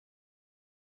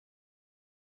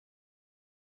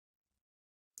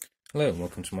Hello and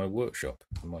welcome to my workshop,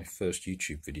 my first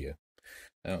YouTube video.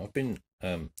 I've been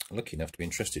lucky enough to be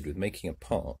interested with making a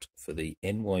part for the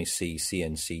NYC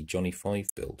CNC Johnny 5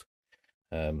 build.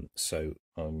 So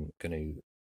I'm going to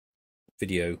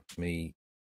video me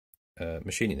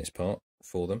machining this part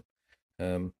for them,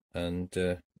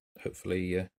 and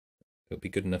hopefully it'll be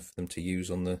good enough for them to use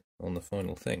on the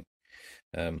final thing.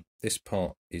 This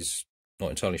part is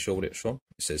not entirely sure what it's from.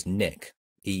 It says neck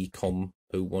Ecom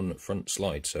 01 front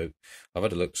slide, so I've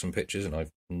had a look at some pictures and I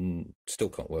still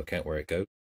can't work out where it goes,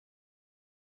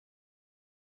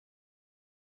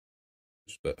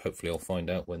 but hopefully I'll find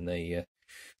out when they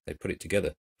put it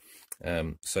together.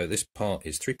 So this part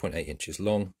is 3.8 inches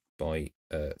long by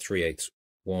 3/8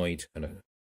 wide and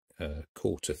a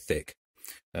quarter thick.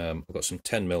 I've got some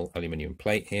 10mm aluminium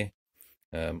plate here.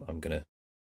 I'm going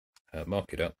to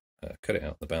mark it up, cut it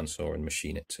out the bandsaw and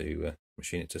machine it to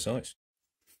size.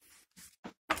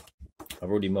 I've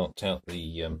already marked out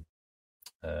the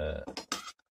 10mm.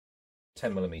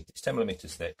 It's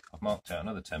 10mm thick. I've marked out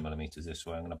another 10mm this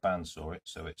way. I'm going to bandsaw it,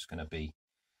 so it's going to be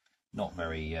not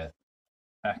very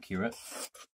accurate.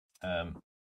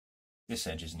 This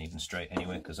edge isn't even straight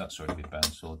anyway because that's already been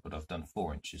bandsawed, but I've done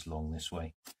 4 inches long this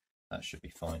way. That should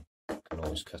be fine. I can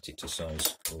always cut it to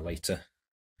size later.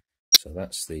 So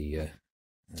that's the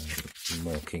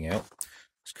marking out.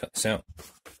 Let's cut this out.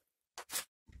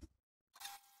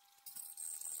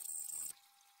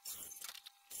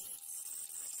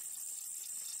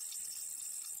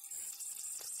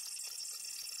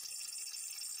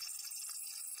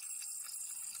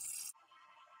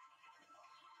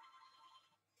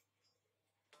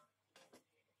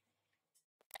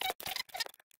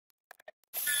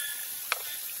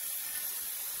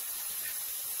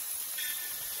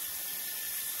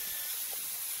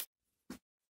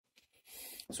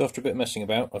 So after a bit of messing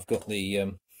about, I've got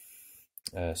the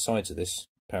sides of this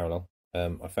parallel.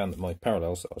 I found that my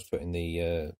parallels that I was putting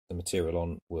the material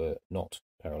on were not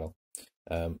parallel,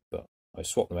 but I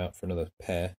swapped them out for another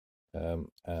pair, and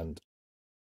I've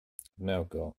now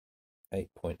got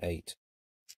 8.8.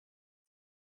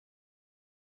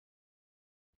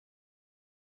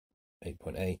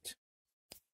 8.8,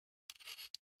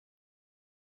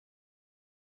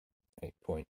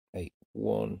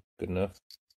 8.81, good enough.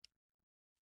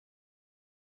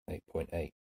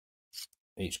 8.8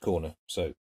 each corner,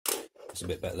 so it's a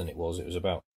bit better than it was. It was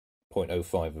about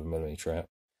 0.05 of a millimetre out.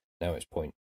 Now it's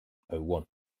 0.01.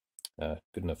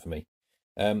 Good enough for me.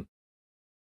 Now,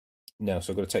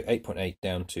 so I've got to take 8.8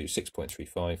 down to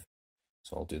 6.35.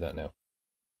 So I'll do that now.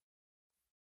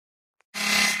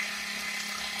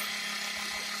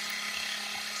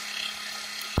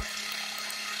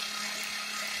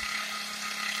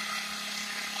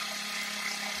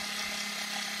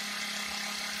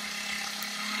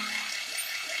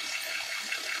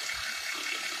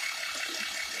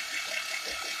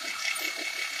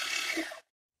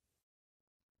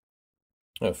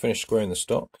 I've finished squaring the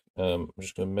stock. I'm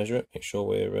just going to measure it, make sure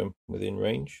we're within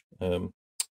range.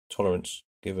 Tolerance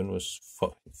given was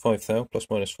 5 thou, plus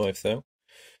minus 5 thou.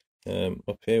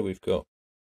 Up here we've got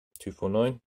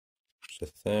 249, it's a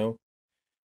thou.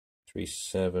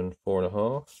 374 and a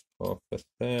half, half a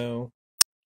thou.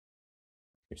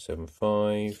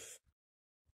 375.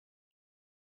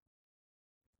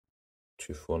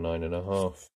 249 and a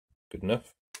half, good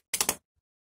enough.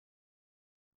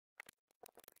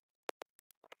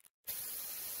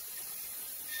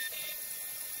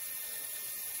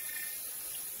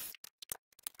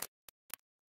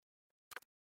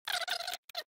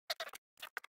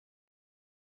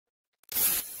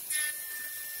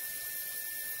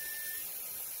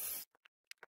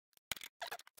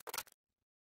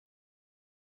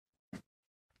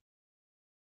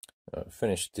 I've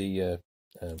finished the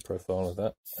profile of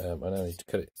that. I now need to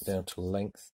cut it down to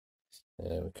length.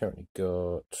 We've currently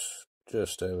got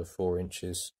just over 4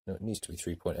 inches. No, it needs to be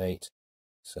 3.8.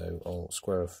 So I'll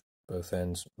square off both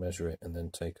ends, measure it, and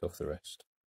then take off the rest.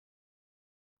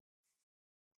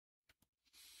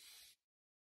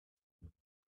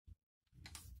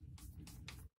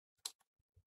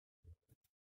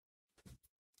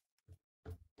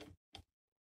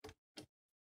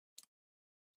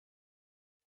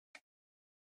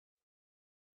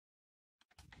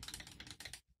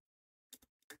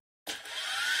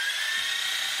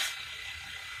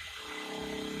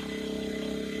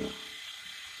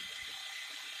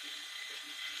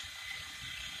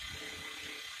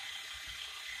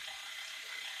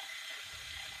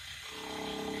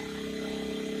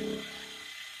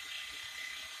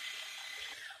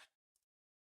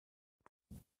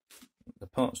 The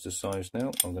part's to size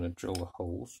now. I'm going to drill the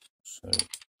holes, so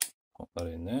pop that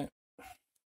in there.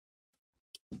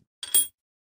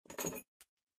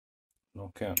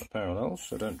 knock out the parallels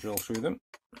so don't drill through them.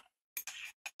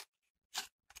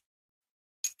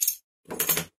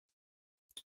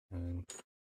 And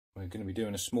we're going to be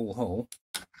doing a small hole.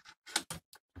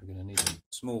 We're going to need a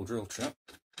small drill trap.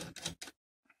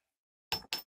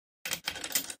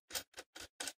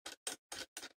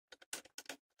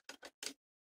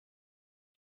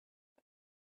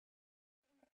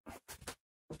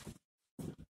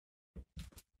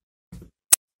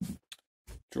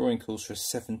 Drawing calls for a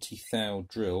 70 thou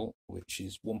drill, which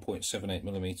is 1.78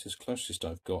 millimeters. Closest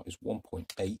I've got is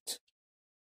 1.8,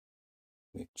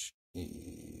 which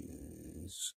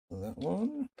is that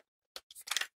one.